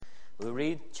We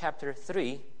read chapter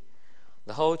 3,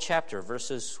 the whole chapter,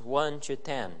 verses 1 to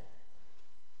 10.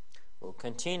 We'll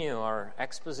continue our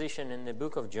exposition in the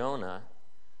book of Jonah,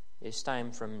 this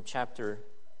time from chapter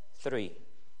 3.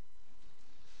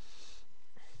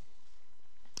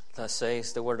 Thus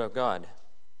says the word of God.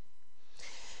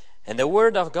 And the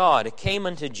word of God came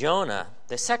unto Jonah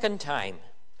the second time,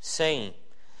 saying,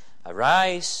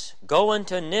 Arise, go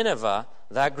unto Nineveh,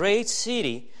 that great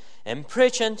city, and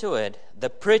preach unto it the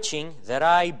preaching that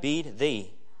I bid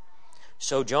thee.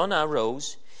 So Jonah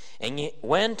arose, and he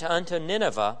went unto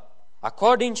Nineveh,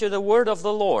 according to the word of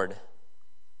the Lord.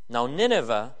 Now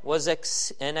Nineveh was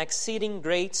an exceeding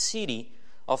great city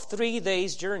of 3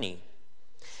 days' journey.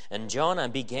 And Jonah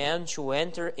began to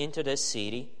enter into the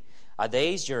city, a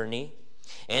day's journey,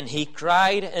 and he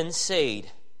cried and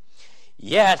said,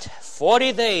 Yet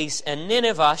 40 days, and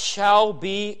Nineveh shall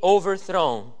be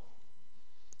overthrown.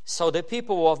 So the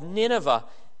people of Nineveh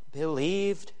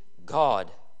believed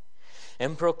God,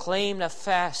 and proclaimed a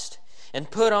fast, and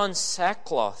put on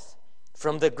sackcloth,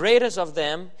 from the greatest of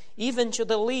them even to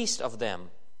the least of them.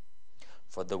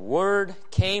 For the word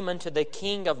came unto the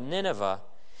king of Nineveh,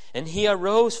 and he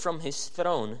arose from his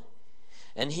throne,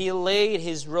 and he laid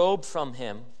his robe from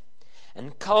him,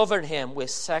 and covered him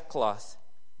with sackcloth,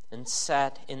 and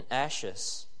sat in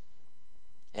ashes.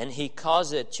 And he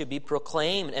caused it to be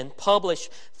proclaimed and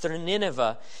published through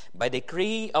Nineveh by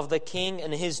decree of the king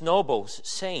and his nobles,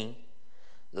 saying,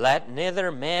 Let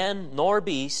neither man nor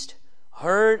beast,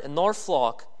 herd nor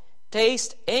flock,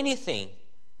 taste anything.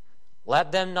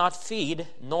 Let them not feed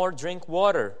nor drink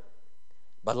water.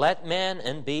 But let man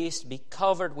and beast be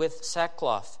covered with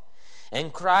sackcloth,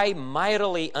 and cry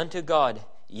mightily unto God.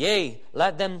 Yea,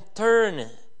 let them turn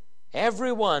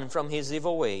every one from his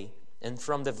evil way, and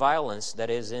from the violence that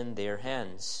is in their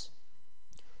hands.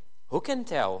 Who can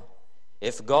tell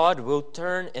if God will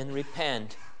turn and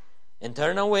repent, and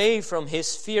turn away from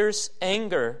his fierce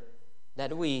anger,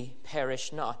 that we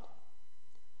perish not?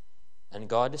 And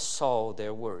God saw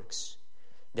their works,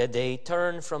 that they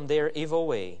turned from their evil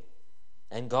way,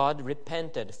 and God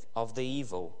repented of the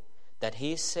evil that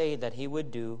he said that he would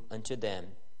do unto them,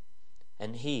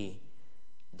 and he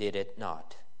did it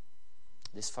not.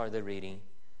 This far the reading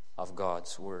of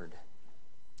God's word.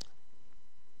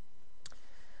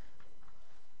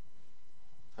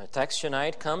 Our text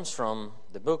tonight comes from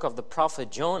the book of the prophet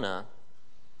Jonah,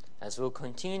 as we'll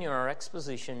continue our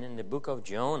exposition in the book of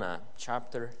Jonah,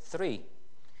 chapter 3.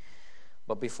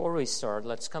 But before we start,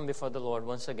 let's come before the Lord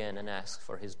once again and ask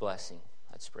for his blessing.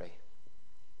 Let's pray.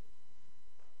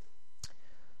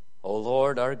 O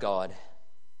Lord, our God,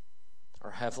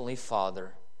 our Heavenly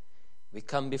Father, we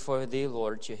come before thee,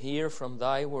 Lord, to hear from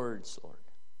thy words, Lord.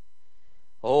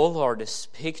 O Lord,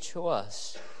 speak to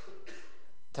us.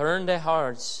 Turn the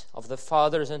hearts of the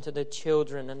fathers unto the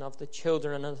children, and of the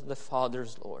children unto the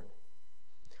fathers, Lord.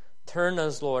 Turn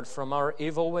us, Lord, from our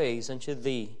evil ways unto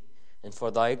thee, and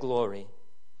for thy glory.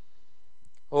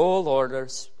 O Lord,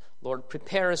 Lord,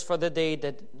 prepare us for the day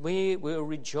that we will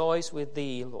rejoice with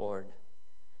thee, Lord.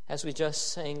 As we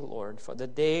just sang, Lord, for the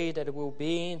day that will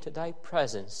be into thy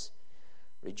presence,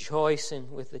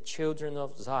 rejoicing with the children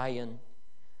of Zion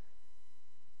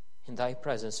in thy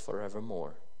presence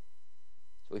forevermore.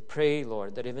 So we pray,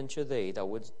 Lord, that even today thou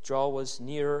would draw us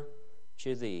nearer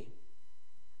to thee.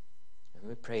 And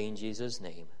we pray in Jesus'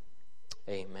 name.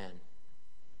 Amen.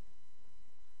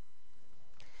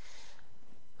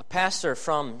 A pastor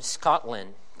from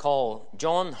Scotland called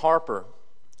John Harper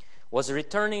was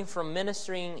returning from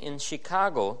ministering in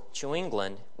Chicago to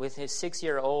England with his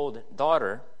 6-year-old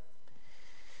daughter.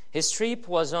 His trip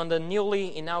was on the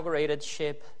newly inaugurated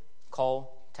ship called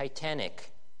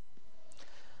Titanic.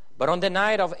 But on the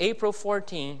night of April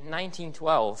 14,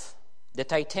 1912, the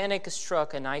Titanic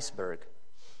struck an iceberg.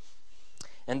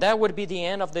 And that would be the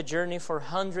end of the journey for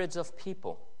hundreds of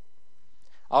people.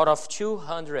 Out of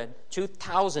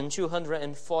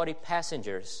 2,240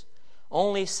 passengers,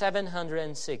 only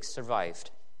 706 survived.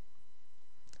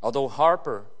 Although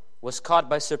Harper was caught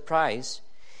by surprise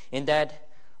in that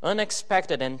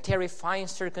unexpected and terrifying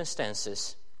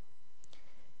circumstances,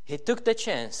 he took the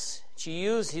chance to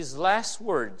use his last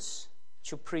words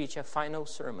to preach a final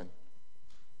sermon,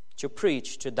 to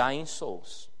preach to dying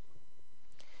souls.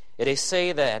 It is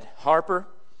said that Harper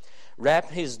wrapped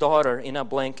his daughter in a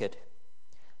blanket,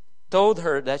 told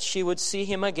her that she would see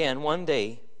him again one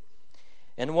day,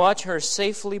 and watch her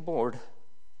safely board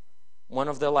one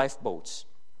of the lifeboats.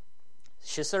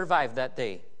 She survived that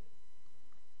day.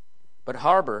 But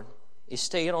Harper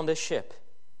stayed on the ship.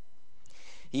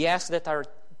 He asked the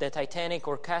Titanic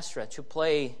Orchestra to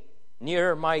play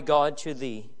Near My God to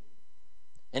Thee.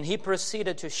 And he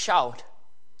proceeded to shout,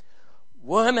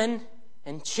 "Women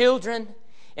and children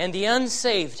and the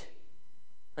unsaved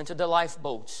into the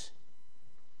lifeboats."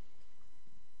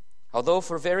 Although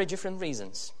for very different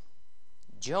reasons,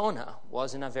 Jonah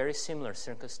was in a very similar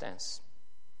circumstance.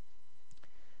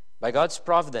 By God's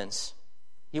providence,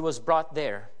 he was brought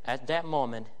there at that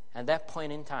moment, at that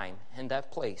point in time, in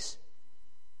that place.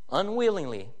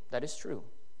 Unwillingly, that is true.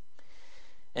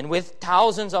 And with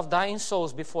thousands of dying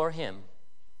souls before him,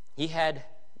 he had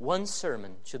one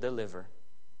sermon to deliver.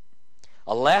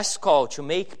 A last call to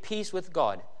make peace with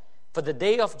God, for the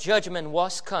day of judgment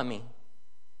was coming.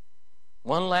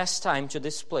 One last time to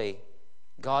display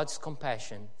God's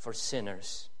compassion for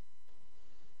sinners.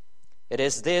 It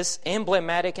is this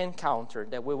emblematic encounter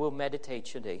that we will meditate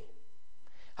today.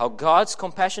 How God's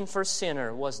compassion for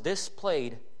sinner was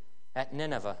displayed at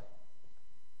Nineveh.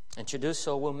 And to do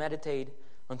so, we'll meditate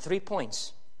on 3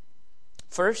 points.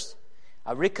 First,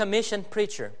 a recommissioned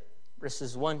preacher,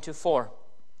 verses 1 to 4.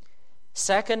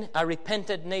 Second, a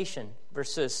repentant nation,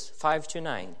 verses 5 to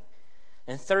 9.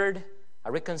 And third,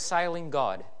 a reconciling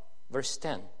God, verse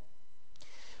 10.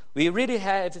 We really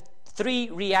have 3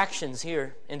 reactions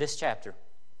here in this chapter.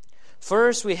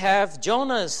 First, we have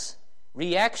Jonah's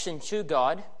reaction to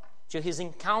God, to his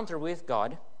encounter with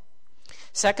God.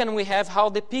 Second, we have how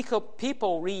the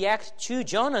people react to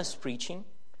Jonah's preaching.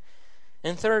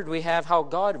 And third, we have how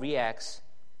God reacts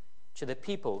to the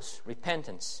people's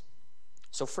repentance.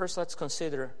 So first, let's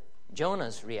consider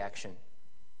Jonah's reaction,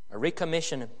 a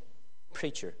recommissioned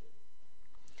preacher.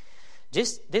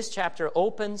 This chapter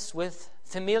opens with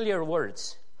familiar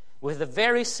words, with the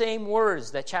very same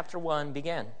words that chapter 1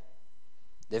 began.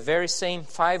 The very same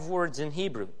 5 words in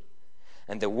Hebrew.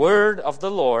 And the word of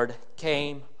the Lord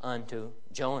came unto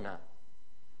Jonah.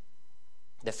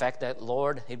 The fact that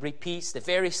Lord, he repeats the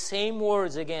very same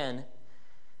words again,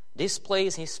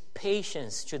 displays his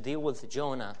patience to deal with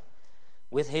Jonah,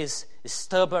 with his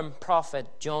stubborn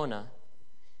prophet Jonah,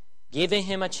 giving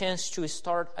him a chance to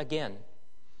start again.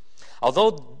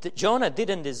 Although Jonah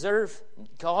didn't deserve,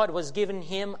 God was giving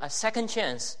him a second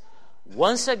chance,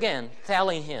 once again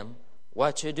telling him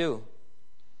what to do.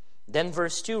 Then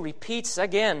verse 2 repeats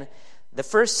again the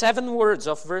first 7 words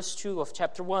of verse 2 of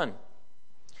chapter 1.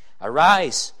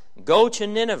 Arise, go to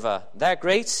Nineveh, that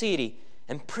great city,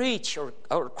 and preach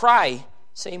or cry,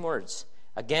 same words,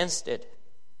 against it.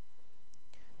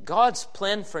 God's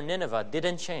plan for Nineveh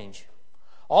didn't change.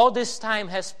 All this time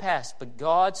has passed, but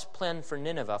God's plan for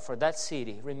Nineveh, for that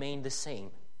city, remained the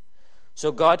same.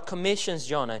 So God commissions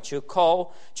Jonah to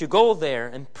go there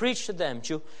and preach to them,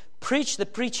 to preach the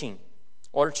preaching,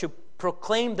 or to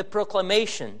proclaim the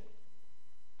proclamation.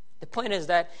 The point is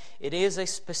that it is a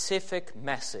specific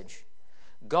message.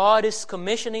 God is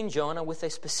commissioning Jonah with a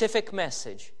specific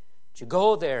message to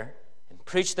go there and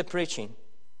preach the preaching.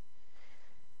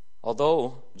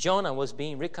 Although Jonah was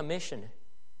being recommissioned,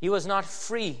 he was not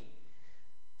free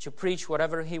to preach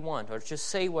whatever he wanted or to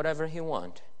say whatever he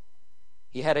wanted.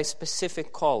 He had a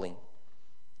specific calling.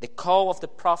 The call of the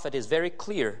prophet is very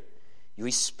clear. You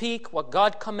speak what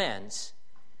God commands,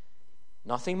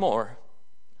 nothing more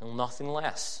and nothing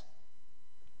less.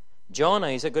 Jonah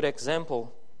is a good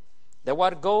example that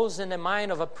what goes in the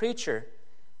mind of a preacher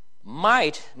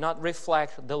might not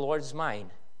reflect the Lord's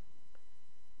mind.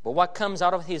 But what comes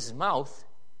out of his mouth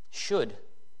should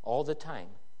all the time.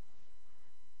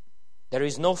 There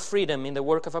is no freedom in the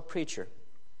work of a preacher.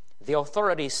 The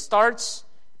authority starts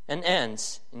and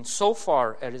ends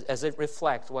insofar as it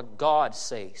reflects what God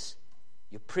says.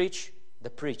 You preach the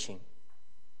preaching.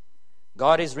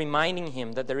 God is reminding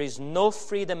him that there is no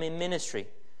freedom in ministry.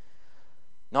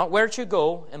 Not where to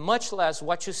go, and much less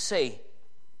what to say.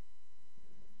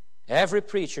 Every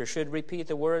preacher should repeat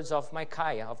the words of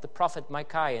Micaiah, of the prophet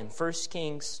Micaiah in 1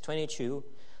 Kings 22,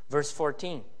 verse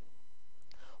 14.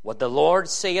 What the Lord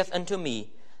saith unto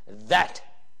me, that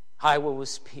I will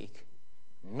speak.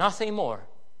 Nothing more,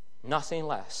 nothing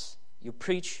less. You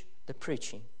preach the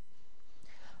preaching.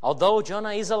 Although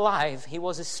Jonah is alive, he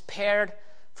was spared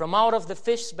from out of the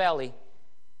fish's belly.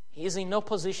 He is in no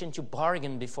position to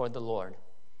bargain before the Lord.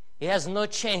 He has no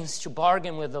chance to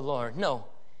bargain with the Lord. No,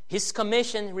 his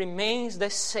commission remains the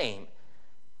same.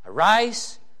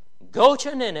 Arise, go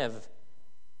to Nineveh,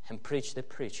 and preach the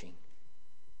preaching.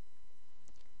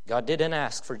 God didn't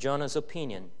ask for Jonah's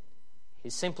opinion. He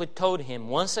simply told him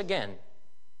once again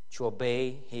to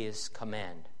obey his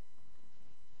command.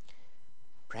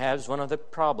 Perhaps one of the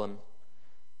problems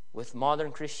with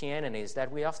modern Christianity is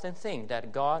that we often think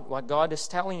that what God is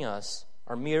telling us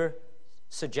are mere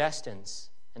suggestions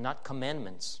and not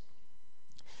commandments.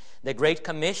 The Great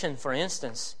Commission, for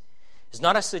instance, It's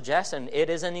not a suggestion. It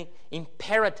is an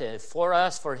imperative for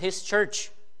us, for His church.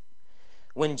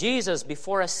 When Jesus,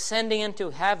 before ascending into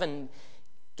heaven,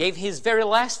 gave His very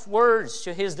last words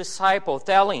to His disciples,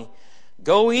 telling,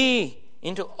 "Go ye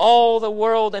into all the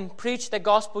world and preach the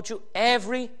gospel to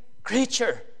every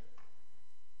creature."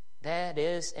 That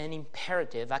is an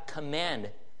imperative, a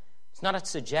command. It's not a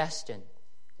suggestion.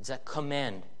 It's a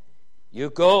command. You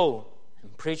go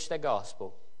and preach the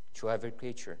gospel to every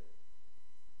creature.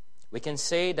 We can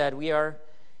say that we are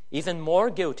even more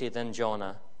guilty than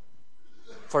Jonah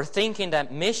for thinking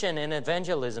that mission and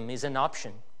evangelism is an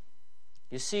option.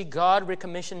 You see, God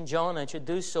recommissioned Jonah to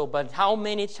do so, but how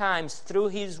many times through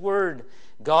His Word,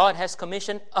 God has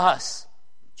commissioned us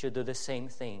to do the same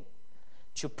thing,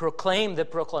 to proclaim the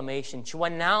proclamation, to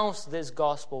announce this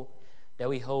gospel that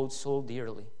we hold so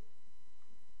dearly.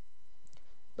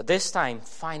 But this time,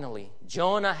 finally,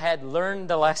 Jonah had learned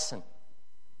the lesson.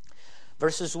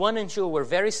 Verses 1 and 2 were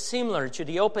very similar to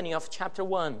the opening of chapter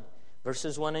 1,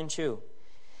 verses 1 and 2.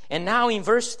 And now in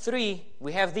verse 3,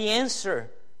 we have the answer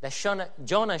that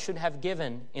Jonah should have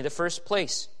given in the first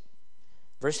place.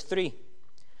 Verse 3.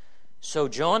 So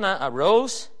Jonah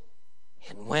arose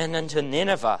and went unto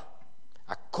Nineveh,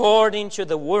 according to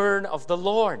the word of the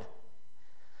Lord.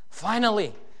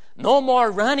 Finally, no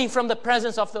more running from the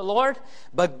presence of the Lord,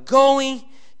 but going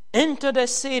into the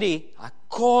city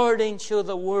according to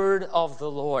the word of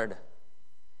the Lord.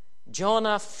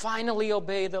 Jonah finally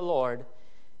obeyed the Lord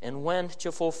and went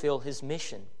to fulfill his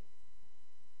mission.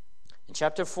 In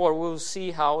chapter 4, we will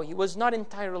see how he was not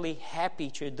entirely happy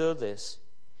to do this,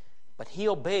 but he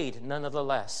obeyed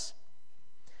nonetheless.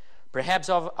 Perhaps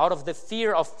out of the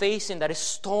fear of facing that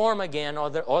storm again, or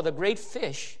the great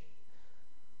fish,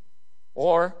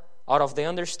 or out of the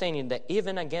understanding that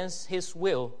even against his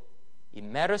will, it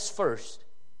matters first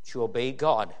to obey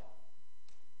God.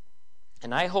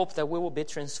 And I hope that we will be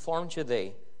transformed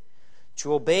today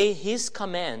to obey His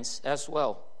commands as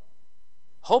well.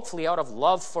 Hopefully out of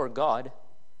love for God,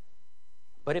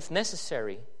 but if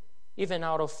necessary, even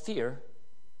out of fear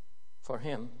for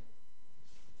Him.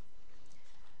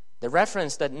 The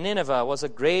reference that Nineveh was a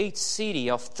great city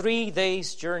of 3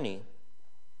 days' journey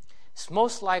is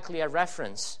most likely a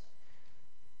reference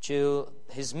to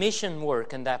his mission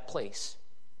work in that place.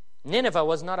 Nineveh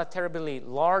was not a terribly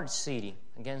large city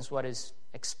against what is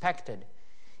expected.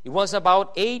 It was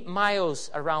about 8 miles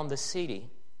around the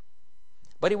city.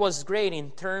 But it was great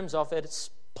in terms of its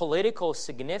political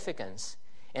significance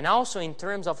and also in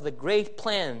terms of the great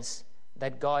plans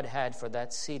that God had for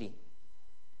that city.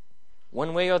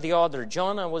 One way or the other,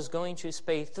 Jonah was going to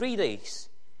spend 3 days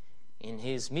in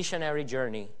his missionary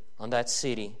journey on that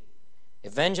city,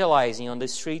 evangelizing on the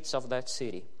streets of that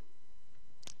city.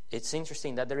 It's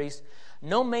interesting that there is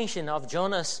no mention of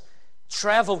Jonah's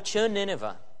travel to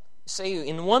Nineveh. Say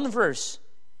in one verse,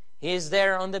 he is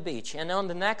there on the beach, and on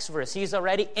the next verse, he is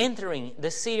already entering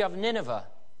the city of Nineveh,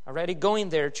 already going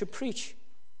there to preach.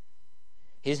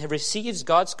 He receives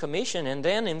God's commission, and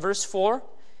then in verse 4,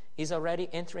 he's already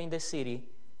entering the city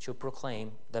to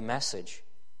proclaim the message.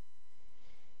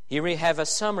 Here we have a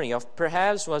summary of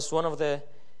perhaps was one of the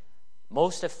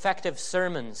most effective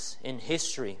sermons in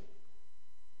history.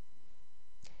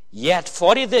 Yet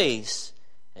 40 days,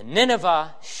 and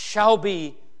Nineveh shall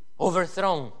be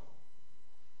overthrown.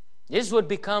 This would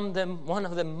become one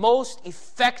of the most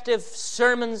effective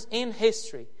sermons in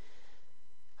history.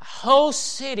 A whole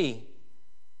city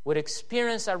would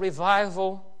experience a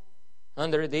revival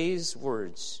under these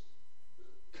words.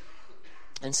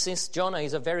 And since Jonah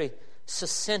is a very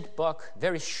succinct book,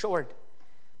 very short,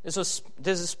 this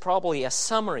is probably a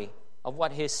summary of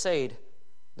what he said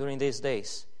during these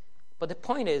days. But the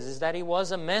point is that it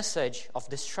was a message of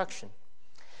destruction,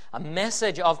 a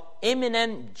message of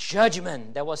imminent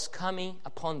judgment that was coming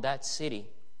upon that city.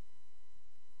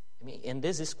 And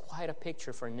this is quite a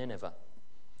picture for Nineveh.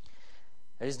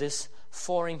 There is this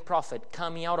foreign prophet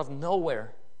coming out of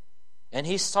nowhere, and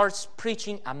he starts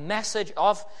preaching a message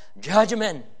of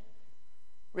judgment.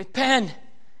 Repent.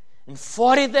 In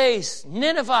 40 days,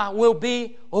 Nineveh will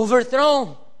be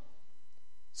overthrown.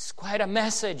 It's quite a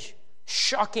message,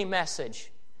 shocking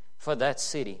message for that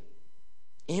city.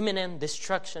 Imminent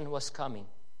destruction was coming.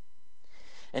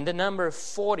 And the number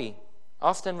 40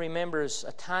 often remembers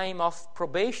a time of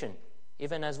probation,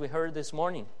 even as we heard this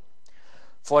morning.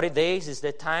 40 days is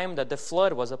the time that the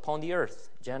flood was upon the earth,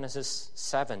 Genesis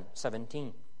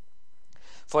 7:17.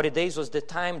 40 days was the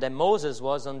time that Moses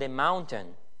was on the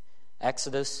mountain,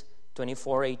 Exodus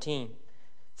 24:18.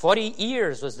 40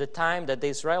 years was the time that the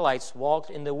Israelites walked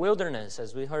in the wilderness,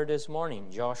 as we heard this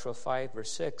morning, Joshua 5,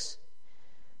 verse 6.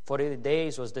 40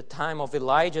 days was the time of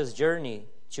Elijah's journey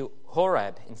to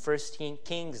Horeb in 1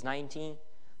 Kings 19,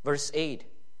 verse 8.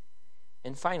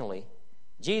 And finally,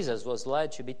 Jesus was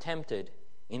led to be tempted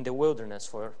in the wilderness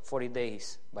for 40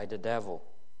 days by the devil.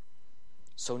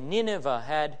 So Nineveh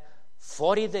had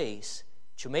 40 days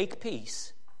to make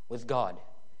peace with God.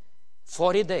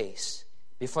 40 days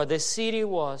before the city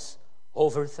was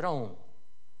overthrown.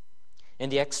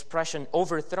 And the expression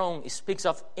overthrown speaks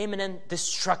of imminent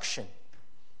destruction.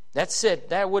 That's it.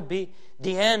 That would be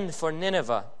the end for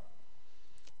Nineveh.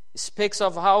 It speaks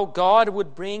of how God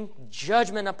would bring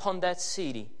judgment upon that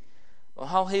city, or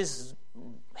how His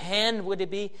hand would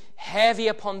be heavy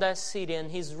upon that city,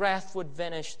 and His wrath would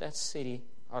vanish that city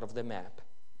out of the map.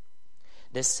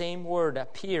 The same word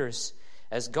appears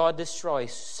as God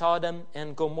destroys Sodom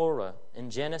and Gomorrah in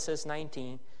Genesis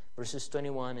 19, verses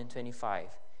 21 and 25.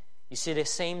 You see, the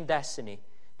same destiny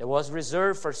that was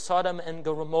reserved for Sodom and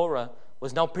Gomorrah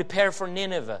was now prepared for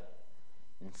Nineveh.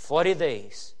 In 40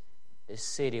 days, this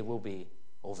city will be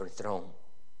overthrown.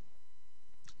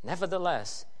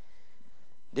 Nevertheless,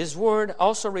 this word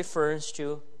also refers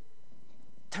to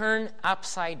turn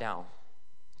upside down,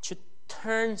 to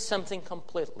turn something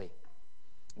completely.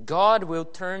 God will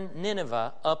turn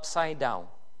Nineveh upside down.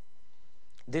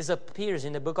 This appears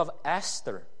in the book of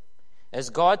Esther. As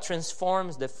God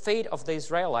transforms the fate of the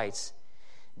Israelites,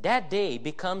 that day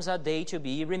becomes a day to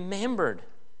be remembered.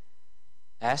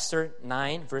 Esther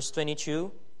 9, verse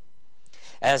 22.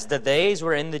 As the days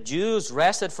wherein the Jews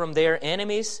rested from their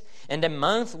enemies, and the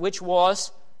month which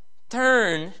was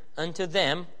turned unto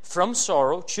them from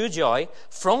sorrow to joy,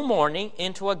 from mourning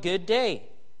into a good day.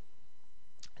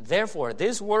 Therefore,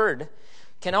 this word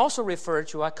can also refer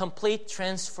to a complete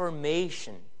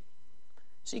transformation.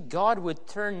 See, God would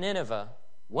turn Nineveh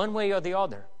one way or the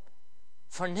other.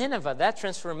 For Nineveh, that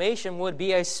transformation would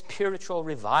be a spiritual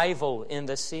revival in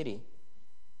the city.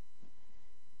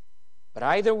 But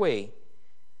either way,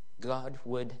 God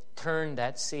would turn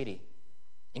that city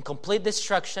in complete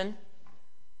destruction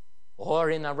or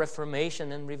in a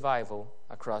reformation and revival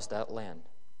across that land.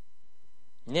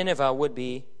 Nineveh would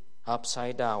be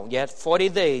upside down. Yet 40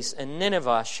 days and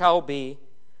Nineveh shall be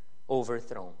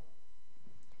overthrown.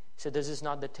 So this is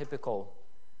not the typical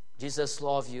Jesus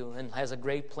loves you and has a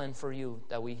great plan for you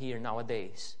that we hear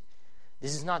nowadays.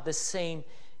 This is not the same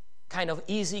kind of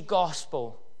easy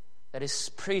gospel that is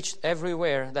preached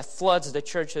everywhere, that floods the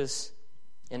churches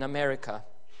in America.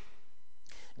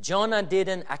 Jonah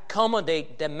didn't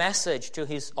accommodate the message to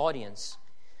his audience.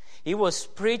 He was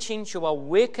preaching to a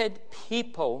wicked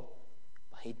people,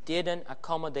 but he didn't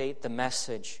accommodate the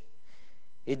message.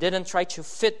 He didn't try to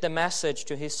fit the message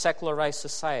to his secularized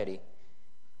society.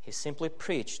 He simply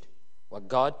preached what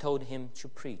God told him to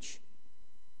preach.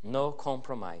 No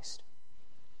compromise.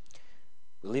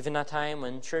 We live in a time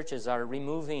when churches are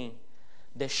removing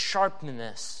the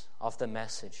sharpness of the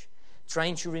message,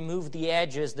 trying to remove the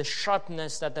edges, the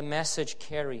sharpness that the message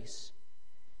carries,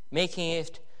 making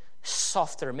it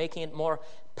softer, making it more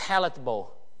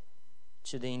palatable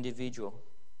to the individual,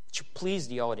 to please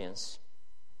the audience.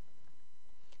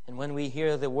 And when we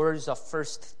hear the words of 1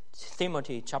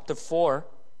 Timothy chapter 4,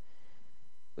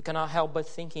 we cannot help but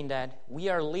thinking that we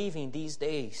are living these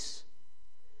days.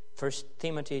 1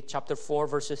 Timothy chapter 4,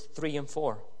 verses 3 and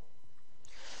 4.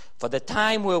 For the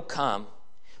time will come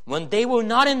when they will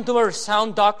not endure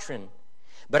sound doctrine,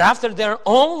 but after their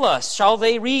own lust shall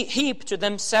they heap to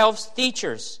themselves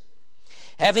teachers,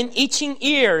 having itching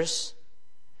ears,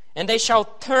 and they shall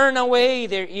turn away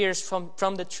their ears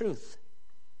from the truth,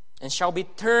 and shall be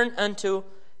turned unto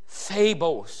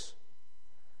fables.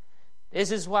 This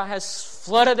is what has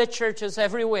flooded the churches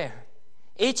everywhere.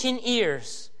 Itching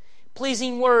ears,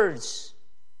 pleasing words,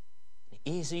 the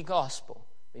easy gospel,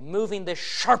 removing the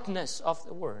sharpness of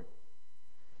the word.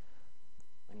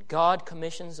 When God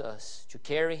commissions us to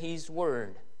carry His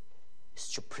word,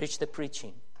 it's to preach the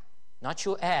preaching, not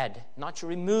to add, not to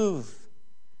remove,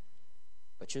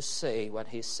 but to say what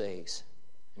He says,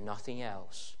 nothing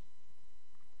else.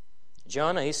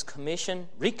 Jonah is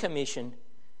recommissioned,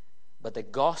 but the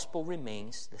gospel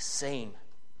remains the same,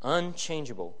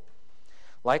 unchangeable.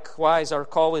 Likewise, our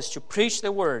call is to preach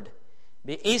the word,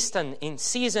 be instant in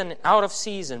season and out of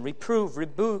season, reprove,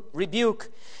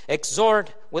 rebuke,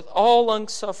 exhort with all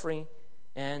longsuffering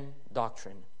and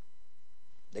doctrine.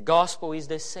 The gospel is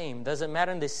the same. Doesn't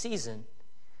matter in the season.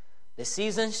 The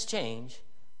seasons change,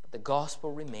 but the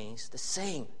gospel remains the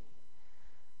same.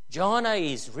 Jonah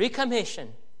is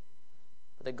recommissioned,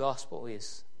 but the gospel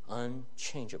is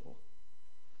unchangeable.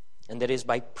 And that is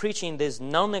by preaching this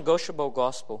non-negotiable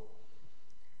gospel,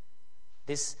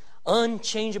 these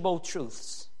unchangeable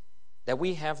truths, that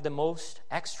we have the most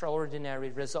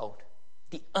extraordinary result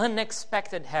the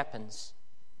unexpected happens,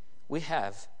 we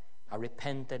have a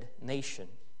repented nation.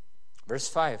 Verse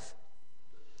 5.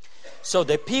 So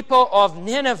the people of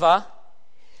Nineveh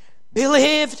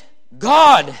believed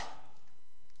God.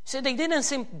 So they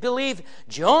didn't believe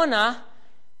Jonah.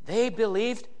 They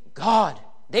believed God.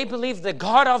 They believed the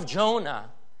God of Jonah.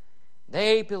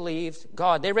 They believed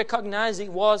God. They recognized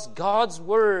it was God's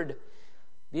word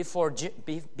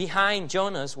behind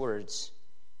Jonah's words.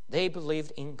 They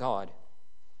believed in God.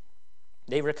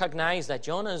 They recognized that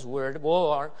Jonah's word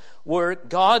were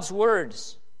God's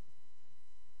words.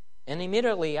 And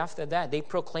immediately after that, they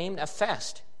proclaimed a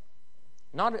fast.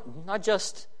 Not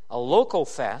just a local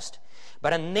fast,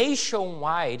 but a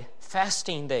nationwide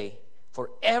fasting day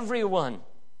for everyone.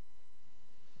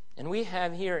 And we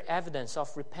have here evidence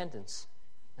of repentance.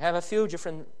 We have a few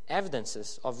different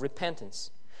evidences of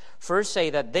repentance. First, say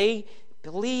that they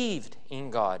believed in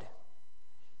God.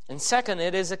 And second,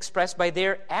 it is expressed by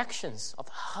their actions of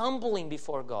humbling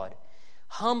before God,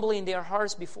 humbling their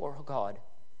hearts before God.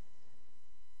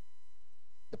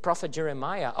 The prophet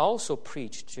Jeremiah also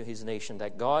preached to his nation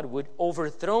that God would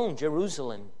overthrow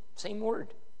Jerusalem. Same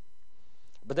word.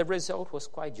 But the result was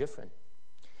quite different.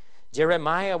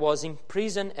 Jeremiah was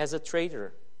imprisoned as a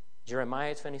traitor.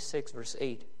 Jeremiah 26, verse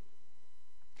 8.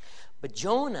 But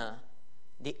Jonah,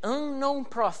 the unknown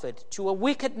prophet to a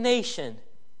wicked nation,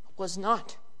 was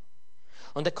not.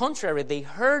 On the contrary, they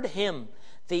heard him,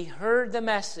 they heard the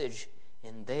message,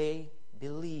 and they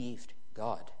believed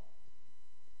God.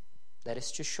 That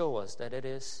is to show us that it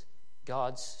is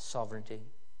God's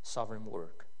sovereign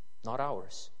work, not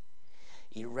ours.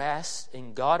 It rests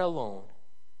in God alone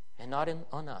and not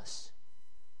on us.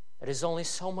 There is only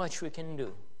so much we can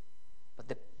do, but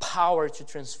the power to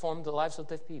transform the lives of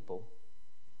the people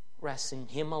rests in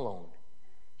Him alone.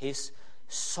 His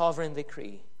sovereign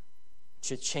decree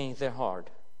to change the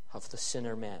heart of the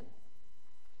sinner man.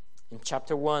 In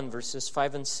chapter 1, verses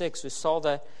 5 and 6, we saw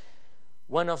that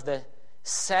one of the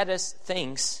saddest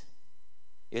things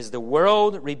is the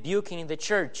world rebuking the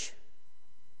church.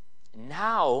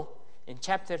 Now, in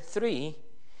chapter 3,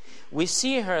 we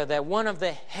see here that one of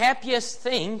the happiest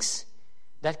things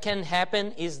that can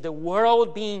happen is the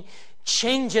world being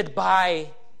changed by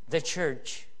the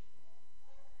church.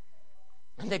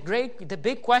 And the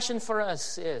big question for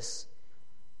us is,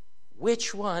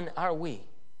 which one are we?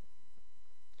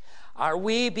 Are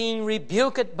we being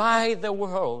rebuked by the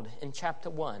world in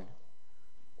chapter 1?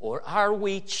 Or are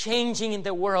we changing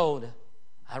the world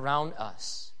around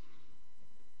us?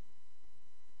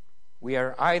 We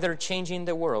are either changing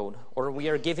the world or we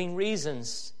are giving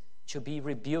reasons to be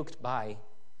rebuked by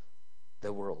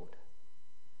the world.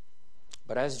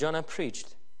 But as Jonah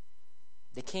preached,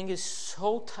 the king is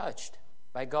so touched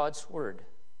by God's word,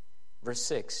 verse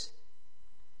 6,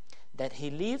 that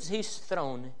he leaves his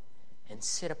throne and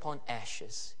sits upon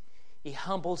ashes. He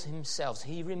humbles himself.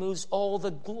 He removes all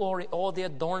the glory, all the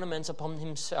adornments upon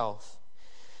himself.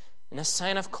 In a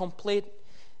sign of complete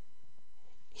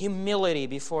humility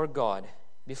before God,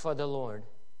 before the Lord.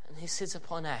 And he sits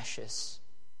upon ashes.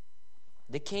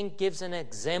 The king gives an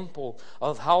example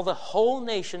of how the whole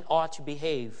nation ought to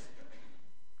behave.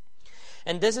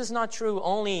 And this is not true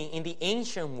only in the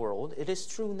ancient world. It is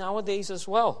true nowadays as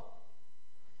well.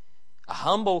 A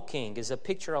humble king is a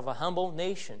picture of a humble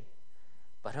nation.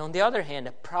 But on the other hand,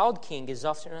 a proud king is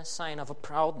often a sign of a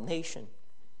proud nation.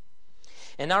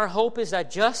 And our hope is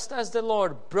that just as the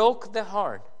Lord broke the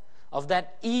heart of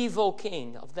that evil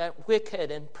king, of that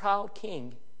wicked and proud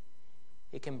king,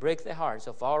 He can break the hearts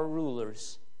of our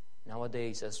rulers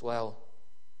nowadays as well.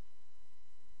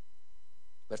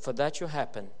 But for that to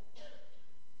happen,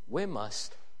 we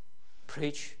must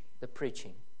preach the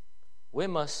preaching. We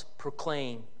must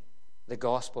proclaim the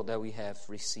gospel that we have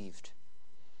received.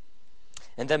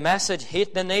 And the message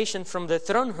hit the nation from the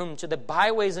throne room to the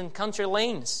byways and country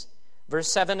lanes. Verse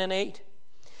 7 and 8.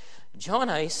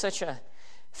 Jonah is such a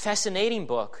fascinating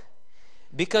book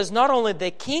because not only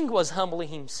the king was humbling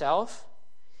himself,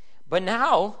 but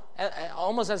now,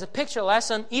 almost as a picture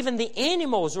lesson, even the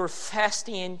animals were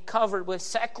fasting and covered with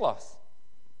sackcloth.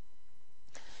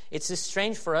 It's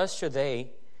strange for us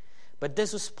today, but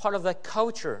this was part of the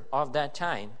culture of that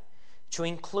time, to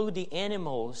include the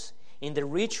animals in the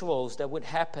rituals that would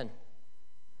happen.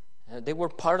 They were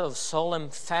part of solemn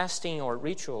fasting or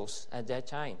rituals at that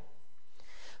time.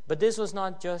 But this was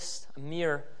not just a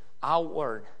mere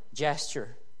outward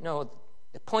gesture. No,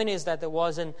 the point is that there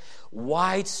was a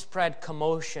widespread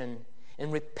commotion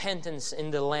and repentance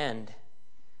in the land.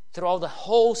 Throughout the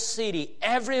whole city,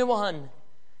 everyone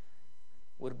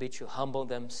would be to humble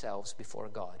themselves before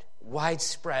God.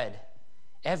 Widespread.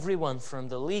 Everyone from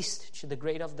the least to the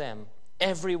great of them,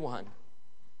 everyone.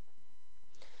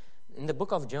 In the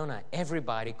book of Jonah,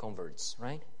 everybody converts,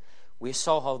 right? We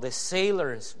saw how the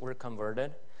sailors were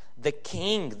converted, the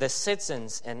king, the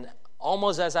citizens, and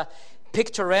almost as a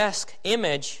picturesque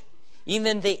image,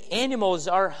 even the animals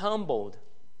are humbled.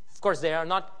 Of course, they are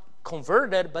not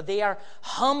converted, but they are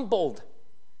humbled.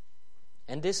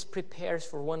 And this prepares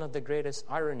for one of the greatest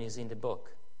ironies in the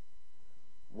book.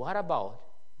 What about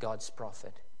God's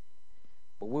prophet?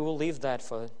 But we will leave that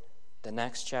for the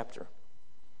next chapter.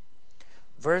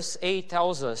 Verse 8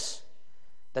 tells us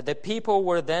that the people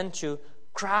were then to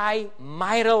cry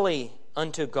mightily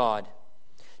unto God,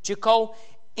 to call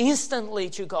instantly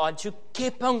to God, to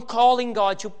keep on calling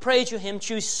God, to pray to Him,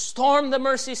 to storm the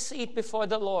mercy seat before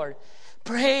the Lord.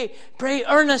 Pray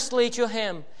earnestly to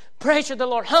Him. Pray to the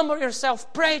Lord. Humble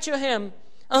yourself. Pray to Him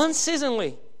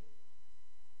unceasingly.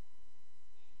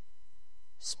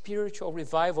 Spiritual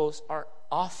revivals are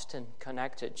often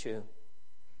connected to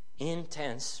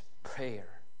intense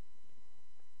prayer.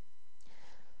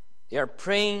 They are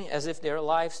praying as if their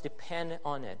lives depend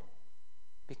on it,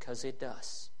 because it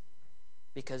does,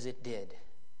 because it did.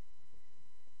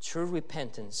 True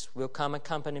repentance will come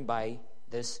accompanied by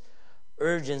this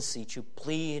urgency to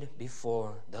plead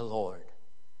before the Lord,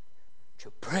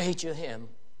 to pray to Him.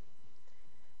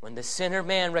 When the sinner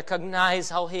man recognizes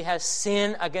how he has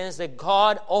sinned against the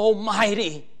God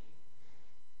Almighty,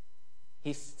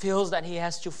 he feels that he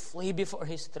has to flee before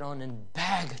His throne and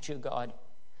beg to God,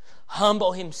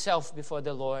 humble himself before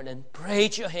the Lord and pray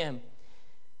to Him,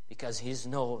 because he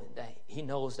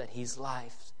knows that his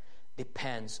life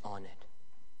depends on it.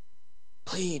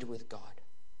 Plead with God.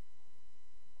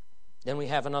 Then we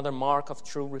have another mark of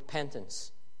true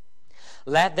repentance.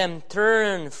 Let them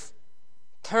turn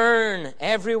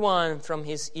everyone from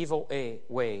his evil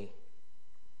way.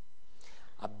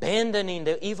 Abandoning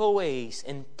the evil ways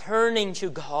and turning to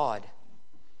God.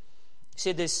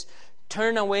 See, this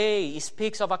turn away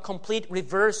speaks of a complete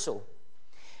reversal.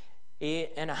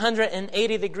 An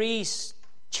 180 degrees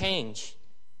change.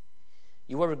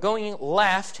 You were going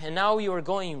left and now you are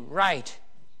going right.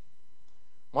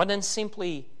 More than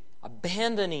simply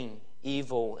abandoning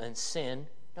evil and sin.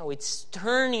 No, it's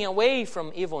turning away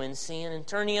from evil and sin and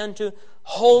turning unto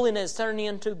holiness, turning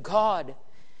unto God.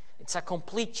 It's a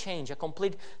complete change, a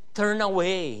complete turn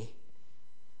away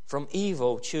from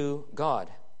evil to God.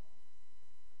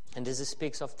 And this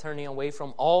speaks of turning away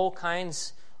from all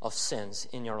kinds of sins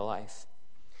in your life.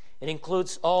 It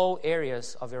includes all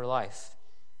areas of your life.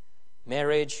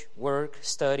 Marriage, work,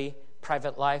 study,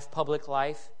 private life, public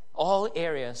life, all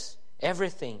areas,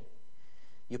 everything.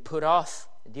 You put off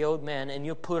the old man and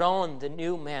you put on the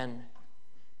new man.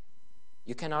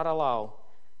 You cannot allow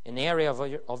an area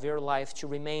of your life to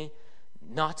remain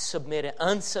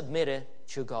unsubmitted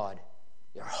to God.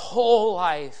 Your whole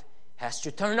life has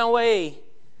to turn away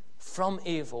from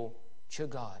evil to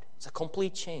God. It's a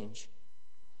complete change.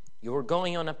 You were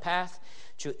going on a path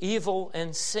to evil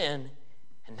and sin,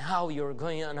 and now you're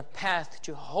going on a path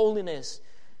to holiness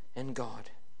and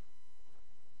God.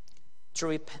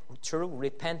 True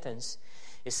repentance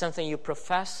is something you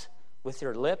profess with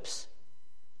your lips,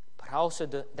 but also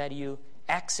that you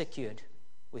execute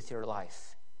with your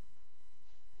life.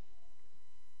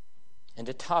 And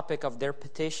the topic of their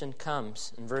petition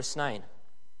comes in verse 9.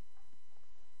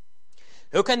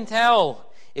 Who can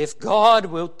tell if God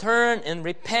will turn and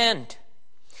repent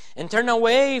and turn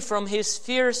away from His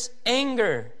fierce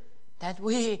anger, that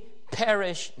we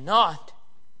perish not?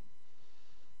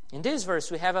 In this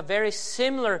verse, we have a very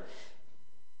similar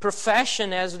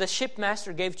profession as the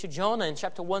shipmaster gave to Jonah in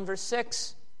chapter 1, verse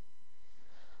 6.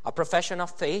 A profession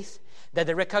of faith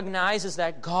that recognizes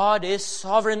that God is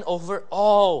sovereign over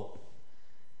all.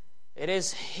 It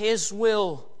is His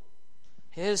will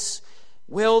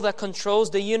that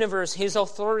controls the universe, His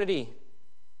authority.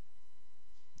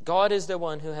 God is the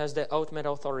one who has the ultimate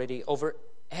authority over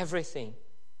everything.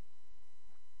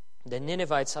 The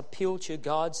Ninevites appealed to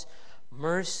God's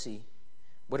mercy,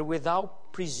 but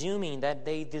without presuming that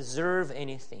they deserve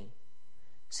anything.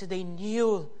 See, they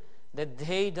knew that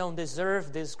they don't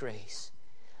deserve this grace.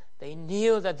 They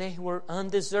knew that they were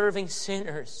undeserving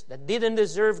sinners that didn't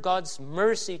deserve God's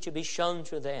mercy to be shown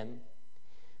to them.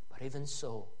 But even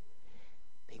so,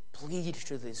 they plead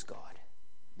to this God.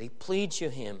 They plead to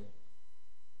Him.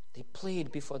 They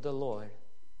plead before the Lord.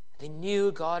 They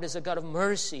knew God is a God of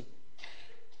mercy.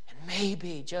 And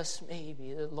maybe, just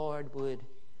maybe, the Lord would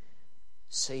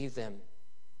save them.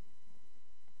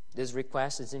 This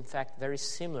request is in fact very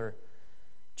similar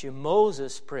to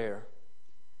Moses' prayer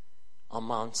on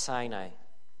Mount Sinai.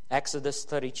 Exodus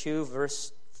 32,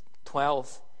 verse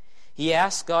 12. He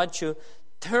asked God to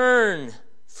turn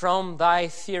from thy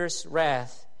fierce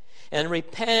wrath, and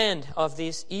repent of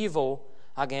this evil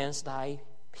against thy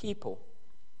people.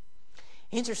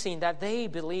 Interesting that the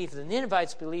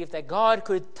Ninevites believed that God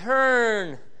could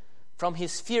turn from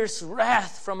his fierce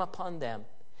wrath from upon them,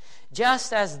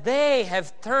 just as they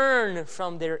have turned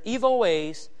from their evil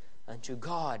ways unto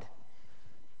God.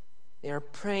 They are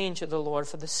praying to the Lord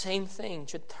for the same thing,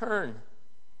 to turn.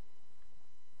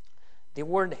 The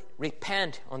word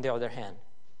repent, on the other hand,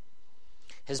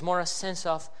 has more a sense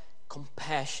of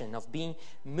compassion, of being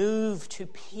moved to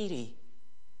pity.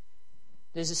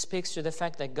 This speaks to the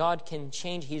fact that God can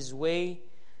change his way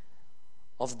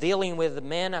of dealing with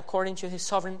man according to his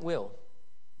sovereign will.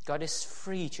 God is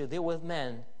free to deal with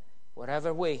man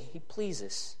whatever way he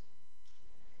pleases.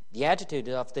 The attitude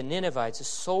of the Ninevites is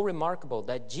so remarkable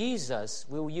that Jesus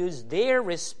will use their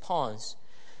response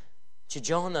to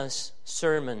Jonah's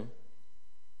sermon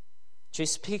to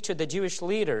speak to the Jewish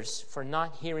leaders for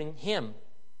not hearing him.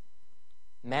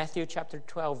 Matthew chapter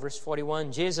 12, verse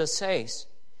 41, Jesus says,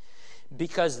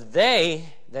 because they,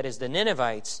 that is the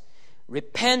Ninevites,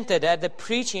 repented at the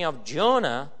preaching of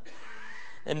Jonah,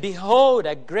 and behold,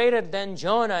 a greater than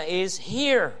Jonah is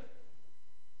here.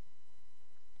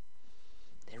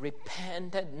 The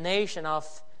repentant nation of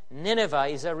Nineveh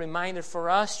is a reminder for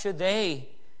us today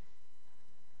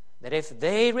that if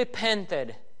they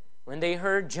repented when they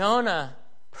heard Jonah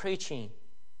preaching,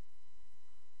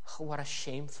 oh, what a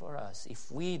shame for us if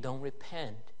we don't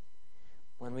repent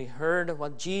when we heard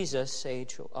what Jesus said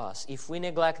to us, if we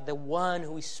neglect the one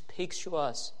who speaks to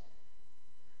us,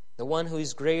 the one who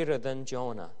is greater than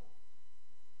Jonah.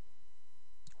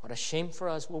 What a shame for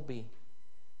us will be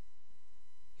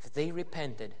if they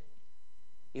repented,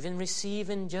 even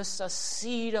receiving just a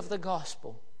seed of the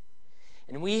gospel,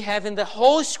 and we have in the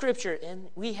whole Scripture, and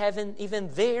we have in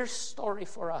even their story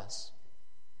for us,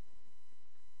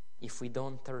 if we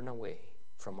don't turn away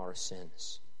from our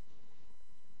sins.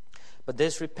 But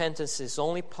this repentance is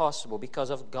only possible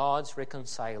because of God's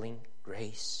reconciling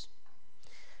grace,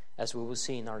 as we will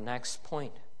see in our next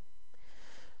point.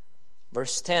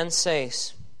 Verse 10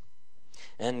 says,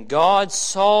 and God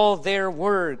saw their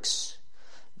works,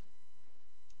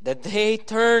 that they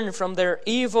turned from their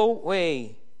evil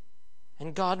way,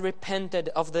 and God repented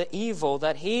of the evil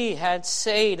that he had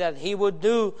said that he would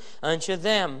do unto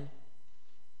them,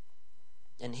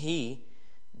 and he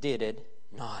did it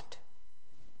not.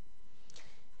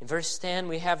 In verse 10,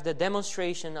 we have the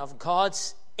demonstration of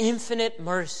God's infinite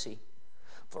mercy.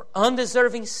 For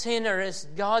undeserving sinners,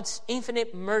 God's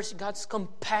infinite mercy, God's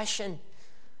compassion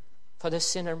for the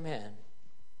sinner man.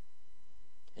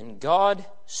 And God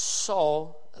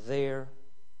saw their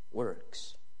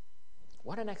works.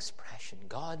 What an expression.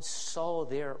 God saw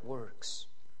their works.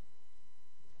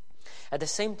 At the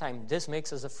same time, this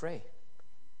makes us afraid.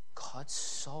 God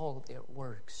saw their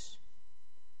works.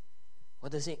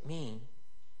 What does it mean?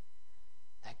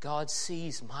 That God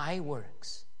sees my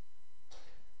works.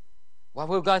 What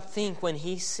will God think when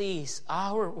he sees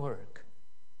our work?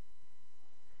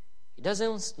 He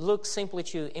doesn't look simply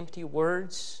to empty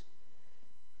words,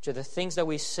 to the things that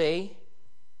we say,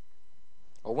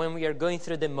 or when we are going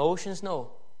through the motions.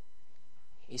 No.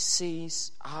 He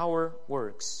sees our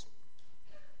works.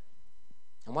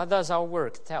 And what does our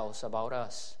work tell us about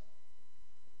us?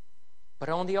 But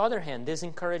on the other hand, this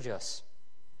encourages us,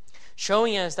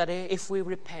 showing us that if we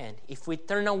repent, if we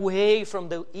turn away from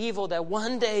the evil that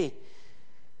one day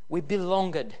we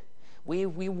belonged, we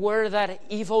were that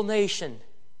evil nation.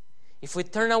 If we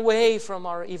turn away from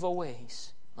our evil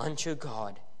ways unto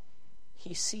God,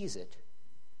 he sees it.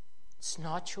 It's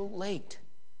not too late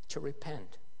to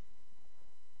repent.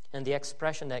 And the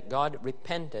expression that God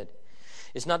repented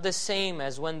is not the same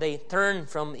as when they turned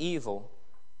from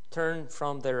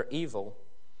their evil.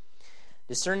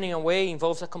 This turning away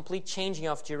involves a complete changing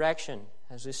of direction,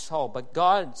 as we saw. But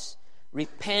God's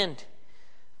repent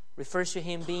refers to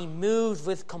him being moved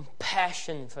with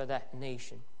compassion for that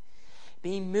nation,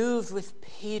 being moved with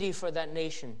pity for that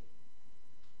nation.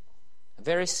 A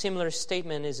very similar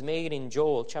statement is made in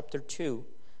Joel chapter 2,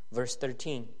 verse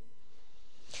 13.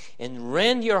 And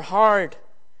rend your heart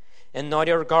and not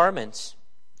your garments,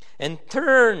 and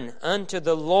turn unto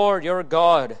the Lord your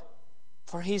God,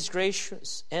 for he is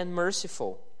gracious and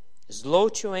merciful, slow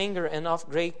to anger and of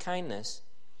great kindness,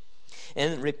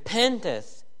 and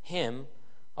repenteth him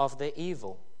of the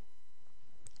evil.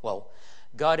 Well,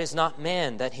 God is not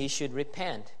man that he should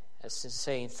repent, as it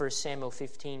says in 1 Samuel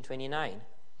 15:29.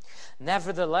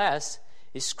 Nevertheless,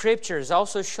 the Scriptures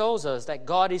also shows us that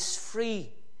God is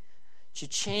free to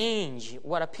change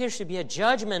what appears to be a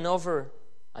judgment over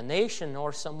a nation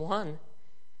or someone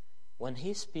when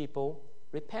his people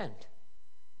repent.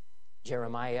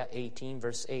 Jeremiah 18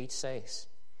 verse 8 says,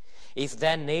 "If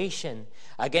that nation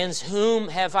against whom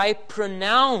have I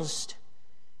pronounced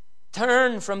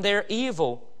turn from their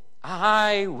evil,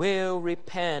 I will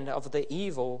repent of the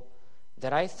evil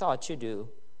that I thought to do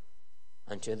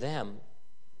unto them."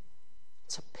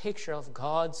 It's a picture of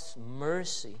God's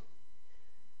mercy.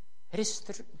 It is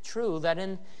true that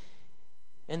in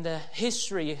the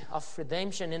history of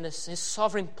redemption, in His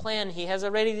sovereign plan, He has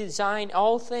already designed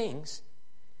all things.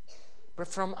 But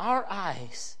from our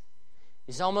eyes,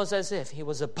 it's almost as if He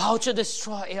was about to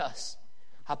destroy us,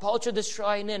 about to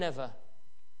destroy Nineveh.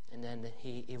 And then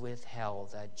He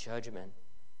withheld that judgment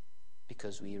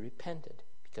because we repented,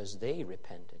 because they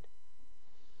repented.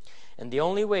 And the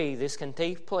only way this can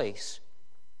take place,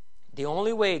 the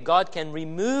only way God can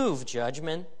remove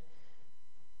judgment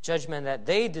that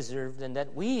they deserved and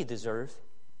that we deserve,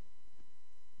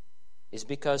 is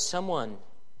because someone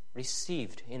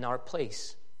received in our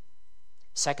place.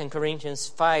 2 Corinthians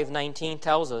 5:19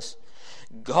 tells us,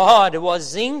 God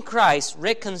was in Christ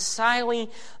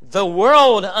reconciling the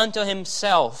world unto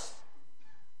Himself,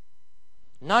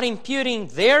 not imputing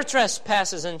their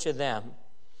trespasses unto them,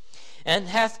 and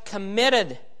hath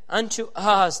committed unto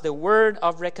us the word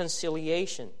of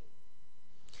reconciliation.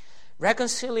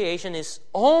 Reconciliation is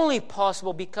only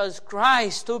possible because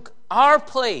Christ took our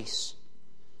place.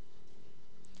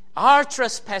 Our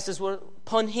trespasses were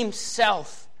upon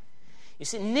Himself. You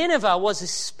see, Nineveh was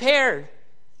spared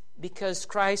because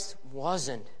Christ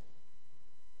wasn't.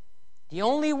 The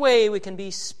only way we can be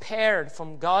spared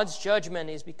from God's judgment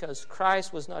is because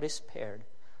Christ was not spared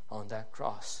on that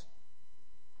cross.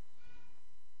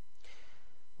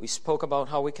 We spoke about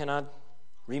how we cannot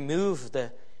remove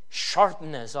the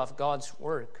sharpness of God's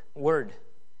word.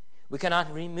 We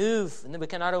cannot remove and we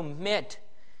cannot omit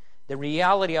the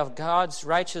reality of God's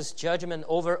righteous judgment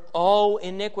over all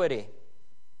iniquity.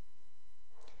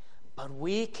 But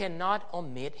we cannot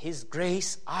omit His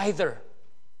grace either.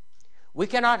 We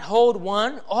cannot hold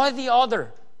one or the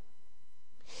other.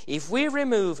 If we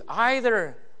remove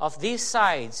either of these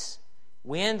sides,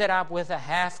 we ended up with a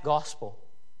half gospel.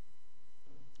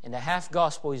 And the half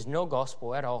gospel is no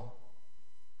gospel at all.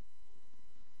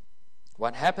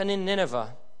 What happened in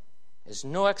Nineveh is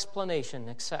no explanation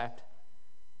except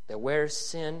that where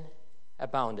sin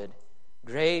abounded,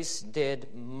 grace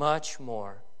did much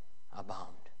more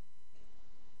abound.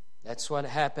 That's what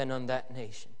happened on that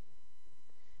nation.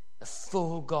 The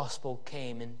full gospel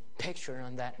came in picture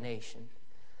on that nation.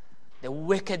 The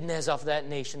wickedness of that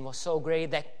nation was so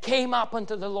great that came up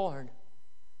unto the Lord.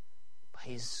 By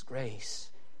His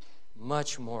grace,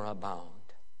 much more abound.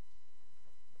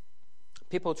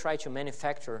 People try to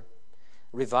manufacture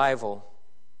revival,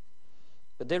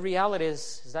 but the reality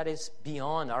is that it's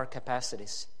beyond our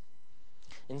capacities.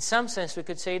 In some sense, we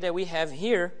could say that we have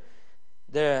here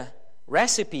the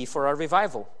recipe for our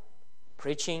revival: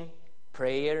 preaching,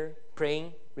 prayer,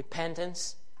 praying,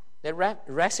 repentance, the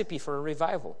recipe for a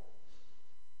revival.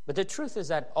 But the truth is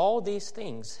that all these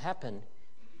things happened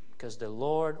because the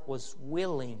Lord was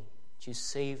willing to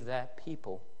save that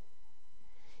people.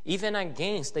 Even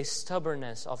against the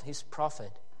stubbornness of His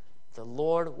prophet, the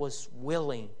Lord was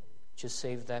willing to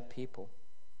save that people.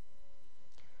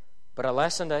 But a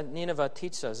lesson that Nineveh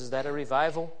teaches us is that a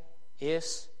revival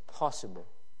is possible.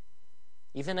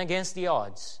 Even against the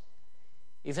odds,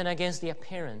 even against the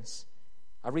appearance,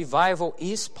 a revival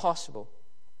is possible.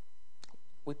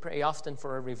 We pray often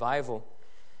for a revival,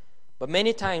 but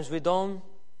many times we don't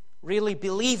really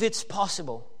believe it's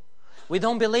possible. We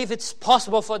don't believe it's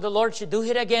possible for the Lord to do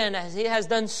it again, as He has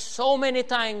done so many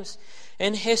times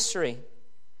in history.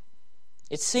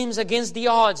 It seems against the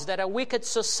odds that a wicked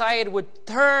society would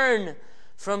turn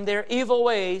from their evil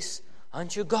ways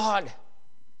unto God.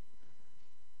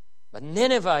 But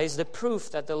Nineveh is the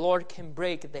proof that the Lord can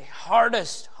break the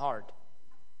hardest heart.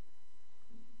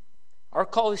 Our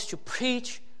call is to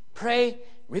preach, pray,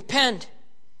 repent,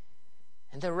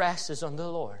 and the rest is on the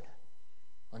Lord,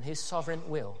 on His sovereign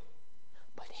will.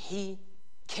 But He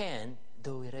can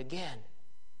do it again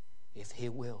if He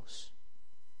wills.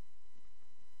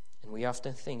 And we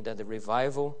often think that the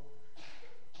revival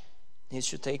needs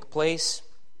to take place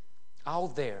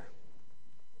out there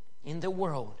in the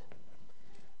world.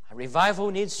 A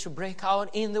revival needs to break out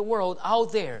in the world,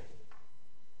 out there.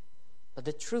 But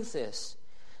the truth is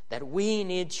that we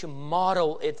need to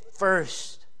model it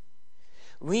first.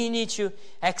 We need to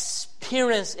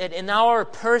experience it in our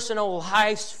personal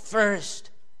lives first.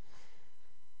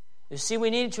 You see, we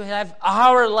need to have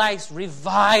our lives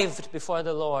revived before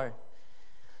the Lord.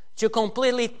 To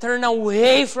completely turn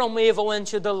away from evil and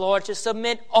to the Lord. To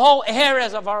submit all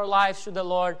areas of our lives to the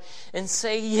Lord. And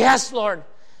say, yes, Lord,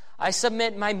 I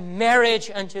submit my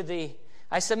marriage unto Thee.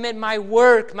 I submit my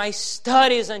work, my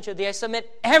studies unto Thee. I submit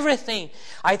everything.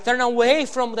 I turn away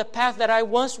from the path that I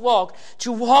once walked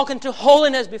to walk into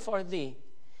holiness before Thee.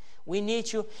 We need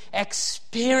to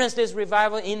experience this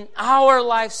revival in our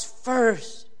lives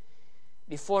first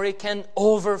before it can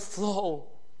overflow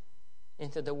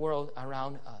into the world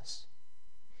around us.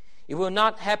 It will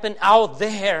not happen out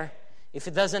there if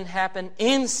it doesn't happen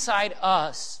inside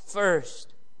us first.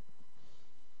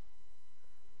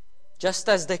 Just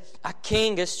as a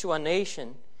king is to a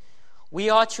nation, we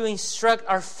ought to instruct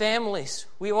our families.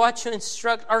 We ought to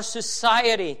instruct our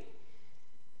society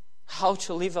how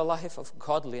to live a life of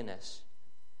godliness.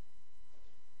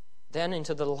 Then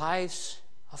into the lives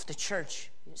of the church.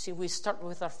 You see, we start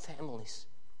with our families.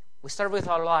 We start with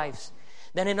our lives.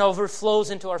 Then it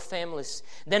overflows into our families.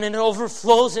 Then it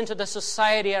overflows into the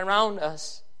society around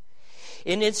us.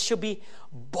 And it should be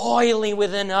boiling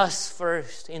within us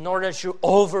first in order to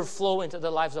overflow into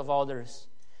the lives of others.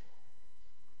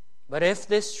 But if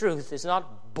this truth is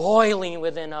not boiling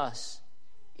within us,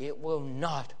 it will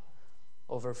not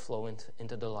overflow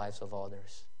into the lives of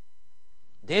others.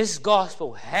 This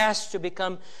gospel has to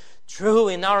become true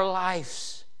in our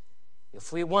lives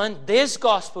if we want this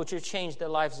gospel to change the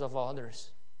lives of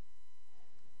others.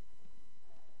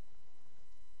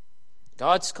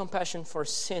 God's compassion for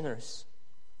sinners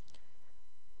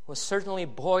was certainly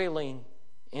boiling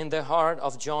in the heart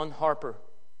of John Harper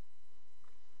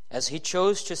as he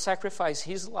chose to sacrifice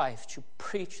his life to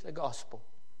preach the gospel.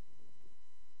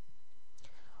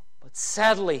 But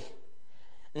sadly,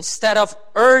 instead of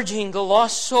urging the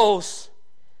lost souls,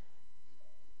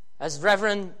 as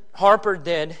Reverend Harper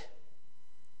did,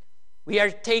 we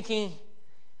are taking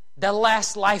the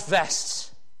last life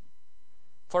vests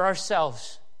for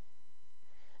ourselves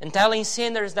and telling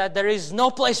sinners that there is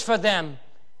no place for them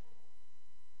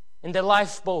in the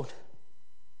lifeboat,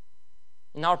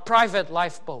 in our private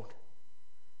lifeboat.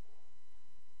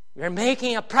 We are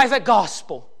making a private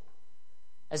gospel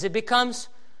as it becomes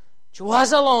to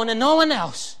us alone and no one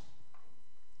else,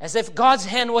 as if God's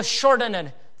hand was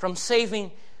shortened from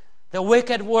saving the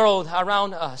wicked world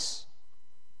around us.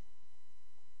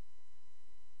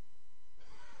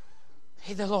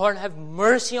 May the Lord have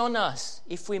mercy on us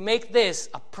if we make this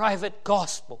a private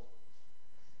gospel.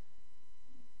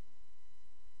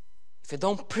 If we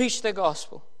don't preach the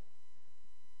gospel,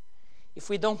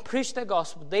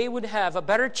 they would have a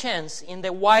better chance in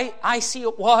the wide, icy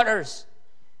waters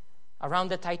around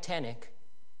the Titanic.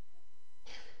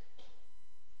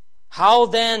 How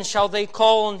then shall they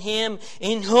call on Him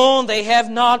in whom they have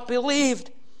not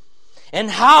believed? And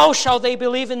how shall they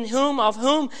believe in whom of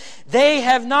whom they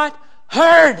have not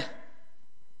heard?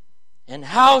 And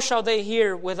how shall they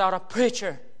hear without a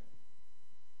preacher?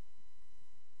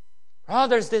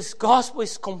 Brothers, this gospel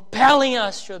is compelling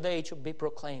us today to be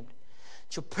proclaimed,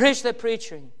 to preach the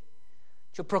preaching,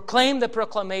 to proclaim the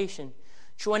proclamation,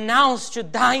 to announce to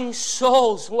dying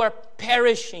souls who are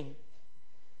perishing.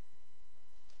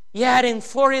 Yet in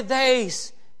 40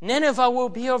 days, Nineveh will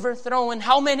be overthrown. And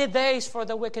how many days for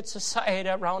the wicked society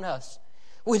around us?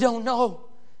 We don't know.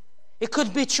 It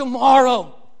could be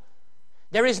tomorrow.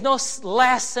 There is no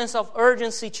less sense of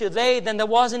urgency today than there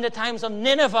was in the times of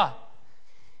Nineveh.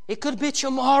 It could be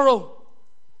tomorrow.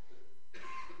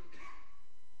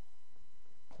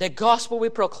 The gospel we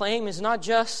proclaim is not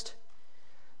just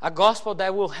a gospel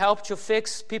that will help to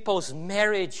fix people's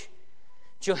marriage,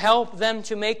 to help them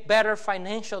to make better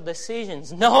financial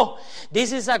decisions. No,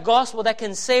 this is a gospel that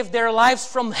can save their lives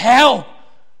from hell.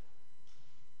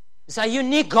 It's a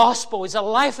unique gospel. It's a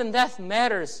life and death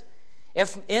matters.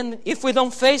 If we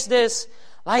don't face this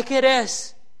like it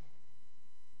is,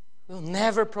 we'll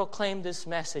never proclaim this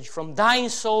message from dying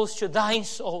souls to dying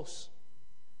souls.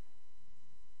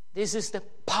 This is the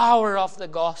power of the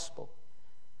gospel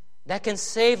that can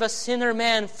save a sinner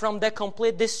man from the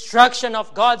complete destruction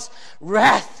of God's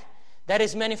wrath that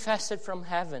is manifested from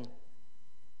heaven.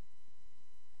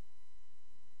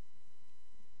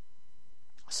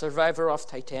 A survivor of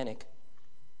Titanic,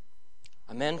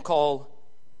 a man called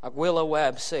Aguila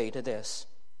Webb, said this: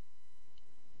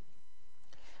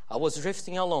 I was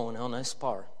drifting alone on a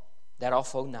spar that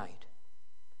awful night.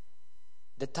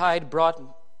 The tide brought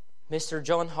Mr.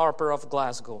 John Harper of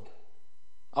Glasgow,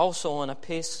 also on a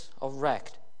piece of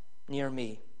wreck near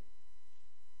me.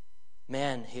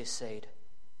 Man, he said,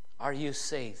 are you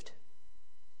saved?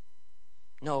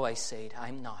 No, I said,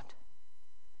 I'm not.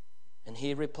 And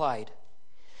he replied,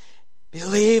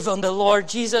 believe on the Lord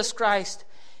Jesus Christ,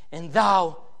 and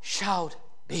thou shalt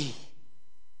be.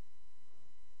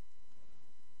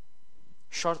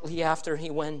 Shortly after he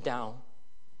went down,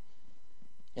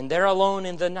 and there alone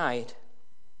in the night,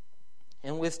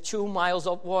 and with 2 miles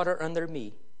of water under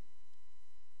me,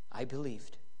 I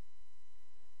believed.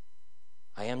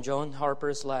 I am John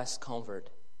Harper's last convert,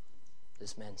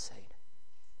 this man said.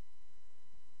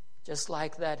 Just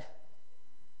like that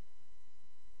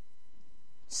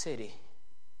city,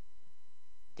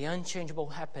 the unchangeable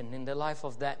happened in the life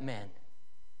of that man.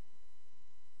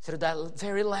 Through that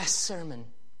very last sermon,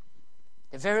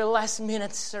 the very last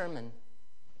minute sermon,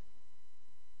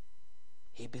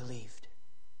 he believed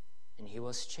and he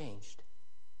was changed.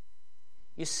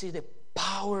 You see the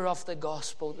power of the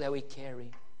gospel that we carry.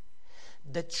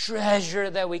 The treasure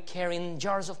that we carry in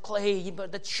jars of clay,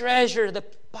 but the treasure, the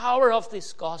power of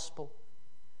this gospel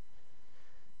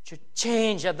to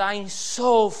change a dying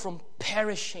soul from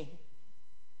perishing.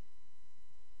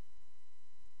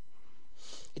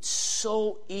 It's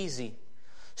so easy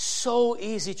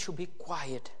to be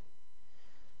quiet,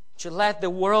 to let the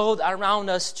world around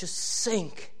us just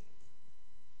sink.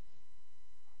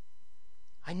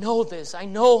 I know this. I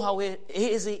know how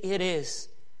easy it is.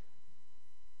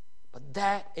 But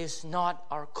that is not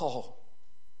our call.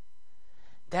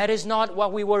 That is not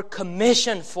what we were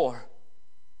commissioned for.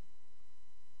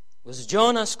 It was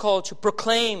Jonah's call to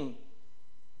proclaim,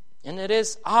 and it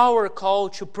is our call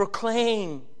to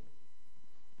proclaim.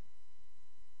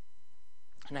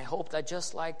 And I hope that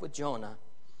just like with Jonah,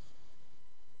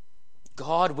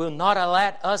 God will not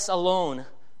let us alone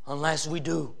unless we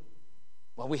do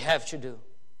what we have to do.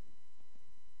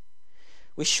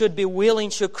 We should be willing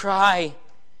to cry,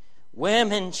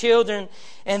 women, children,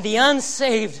 and the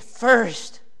unsaved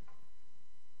first.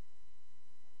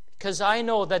 Because I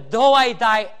know that though I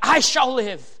die, I shall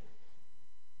live.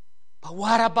 But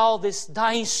what about these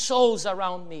dying souls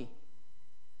around me?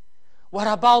 What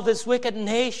about this wicked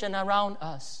nation around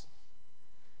us?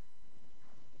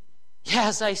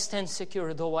 Yes, I stand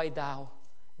secure though I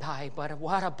die, but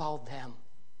what about them?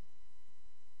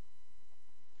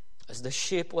 As the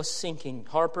ship was sinking,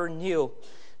 Harper knew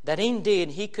that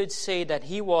indeed he could say that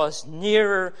he was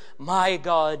nearer, my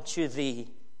God, to thee.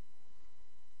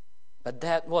 But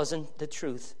that wasn't the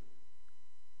truth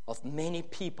of many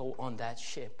people on that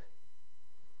ship.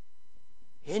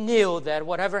 He knew that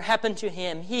whatever happened to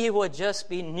him, he would just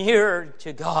be nearer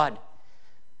to God.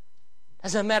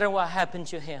 Doesn't matter what happened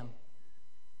to him.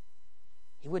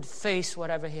 He would face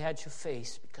whatever he had to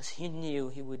face because he knew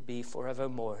he would be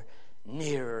forevermore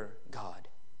nearer God.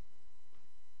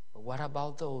 But what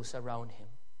about those around him?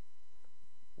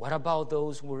 What about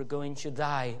those who were going to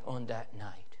die on that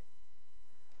night?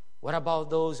 What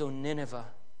about those on Nineveh?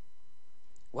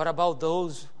 What about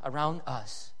those around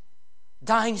us?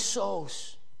 Dying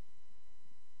souls.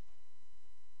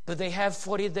 Do they have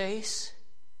 40 days?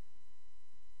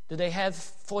 Do they have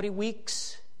 40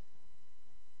 weeks?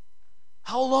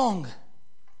 How long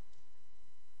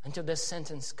until the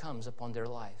sentence comes upon their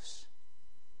lives?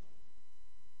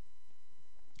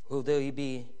 Will they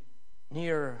be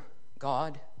near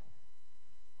God?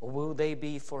 Or will they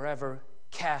be forever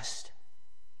cast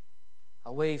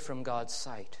away from God's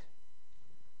sight?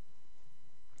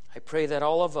 I pray that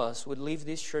all of us would leave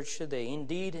this church today,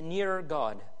 indeed nearer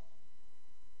God,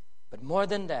 but more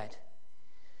than that,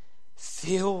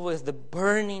 filled with the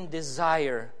burning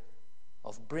desire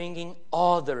of bringing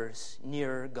others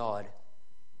nearer God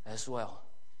as well.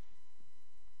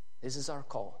 This is our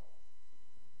call.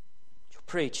 To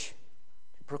preach,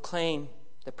 to proclaim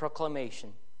the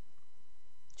proclamation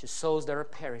to souls that are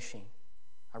perishing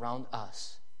around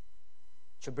us,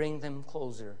 to bring them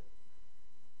closer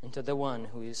into the one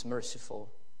who is merciful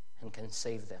and can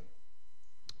save them.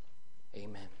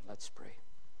 Amen. Let's pray.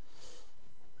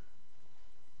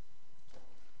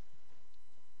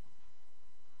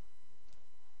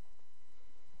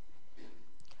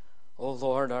 O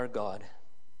Lord our God,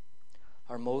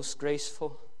 our most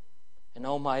graceful and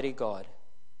almighty God,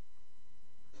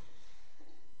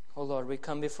 O Lord, we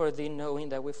come before Thee knowing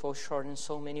that we fall short in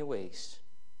so many ways.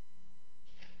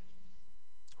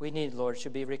 We need, Lord,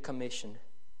 to be recommissioned.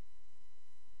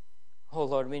 Oh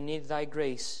Lord, we need Thy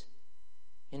grace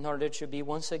in order to be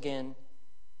once again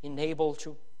enabled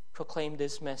to proclaim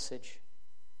this message.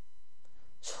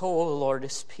 So, oh Lord,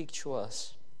 speak to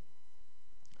us.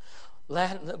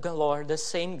 Let, Lord, the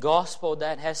same gospel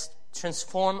that has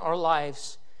transformed our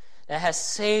lives, that has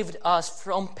saved us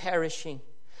from perishing,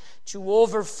 to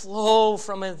overflow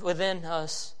from within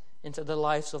us into the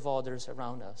lives of others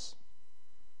around us.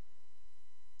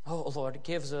 Oh Lord,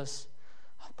 gives us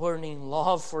a burning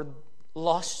love for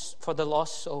the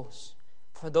lost souls,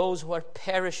 for those who are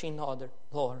perishing,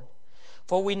 Lord.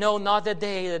 For we know not the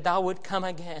day that Thou would come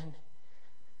again.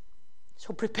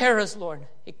 So prepare us, Lord.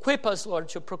 Equip us, Lord,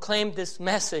 to proclaim this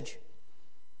message.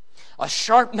 A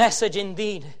sharp message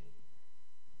indeed,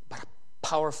 but a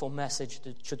powerful message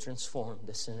to transform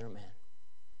the sinner man.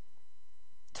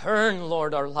 Turn,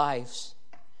 Lord, our lives.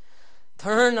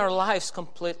 Turn our lives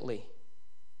completely.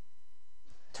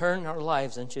 Turn our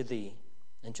lives unto Thee,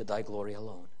 and to Thy glory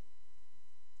alone.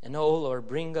 And, oh Lord,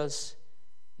 bring us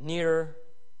nearer,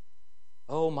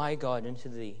 oh my God, unto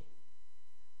Thee.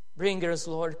 Bring us,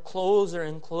 Lord, closer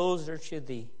and closer to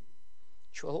Thee,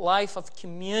 to a life of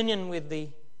communion with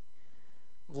Thee,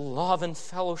 love and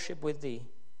fellowship with Thee.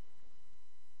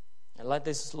 And let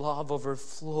this love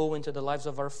overflow into the lives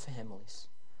of our families.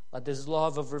 Let this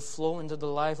love overflow into the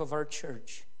life of our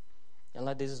church. And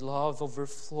let this love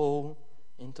overflow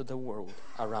into the world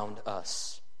around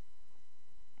us.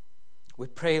 We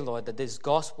pray, Lord, that this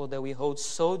gospel that we hold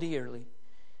so dearly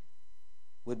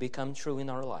would become true in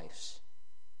our lives.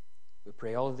 We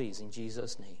pray all these in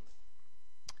Jesus' name.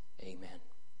 Amen.